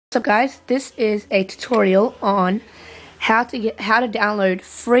What's up, guys? This is a tutorial on how to download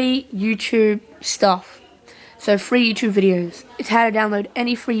free YouTube stuff. So free YouTube videos. It's how to download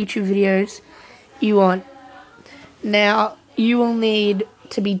any free YouTube videos you want. Now you will need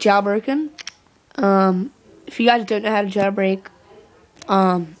to be jailbroken. If you guys don't know how to jailbreak,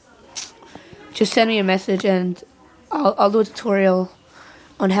 just send me a message and I'll do a tutorial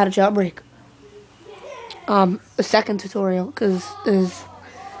on how to jailbreak. A second tutorial, because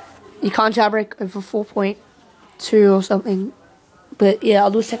you can't jailbreak over 4.2 or something. But yeah,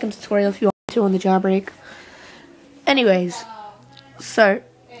 I'll do a second tutorial if you want to on the jailbreak. Anyways, so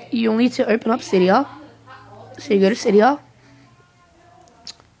you'll need to open up Cydia. So you go to Cydia,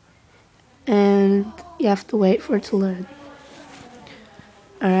 and you have to wait for it to load.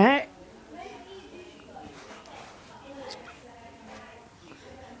 Alright.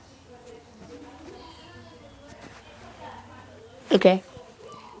 Okay.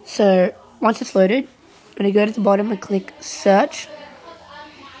 So once it's loaded, you're going to go to the bottom and click search.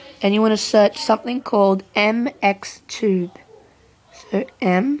 And you want to search something called MXTube. So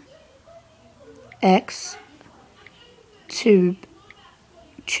MXTube.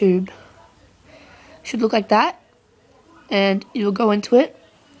 Should look like that. And you will go into it.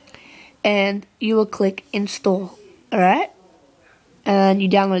 And you will click install. Alright? And you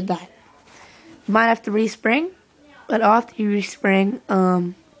download that. You might have to respring. But after you respring,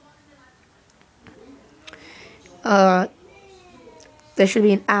 there should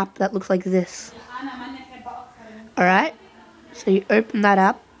be an app that looks like this. Alright? So you open that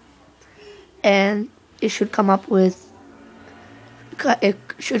app, and it should come up blank.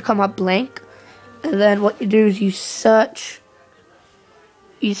 And then what you do is you search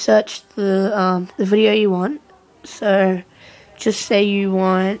the video you want. So just say you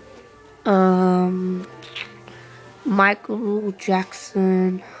want Michael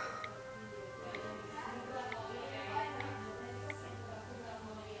Jackson.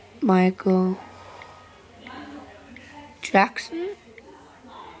 Michael Jackson.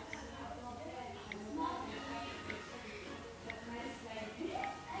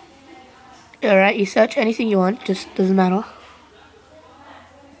 Alright, you search anything you want, just doesn't matter.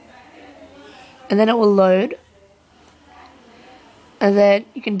 And then it will load. And then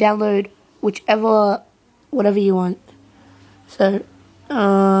you can download whatever you want. So,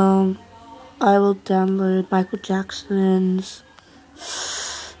 I will download Michael Jackson's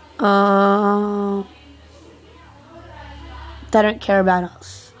They Don't Care About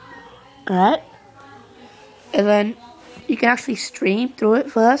Us. Alright? And then you can actually stream through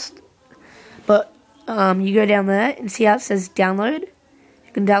it first. But you go down there and see how it says download.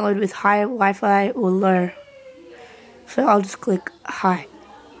 You can download with high Wi-Fi or low. So I'll just click high.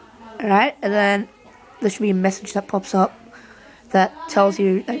 Alright? And then there should be a message that pops up that tells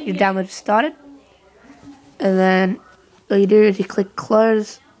you that your download has started. And then all you do is you click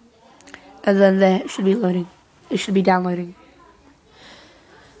close, and then there it should be loading. It should be downloading.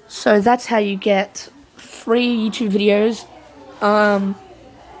 So that's how you get free YouTube videos.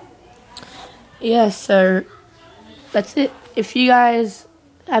 Yeah, so that's it. If you guys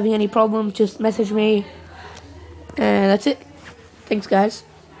having any problems, just message me. And that's it. Thanks, guys.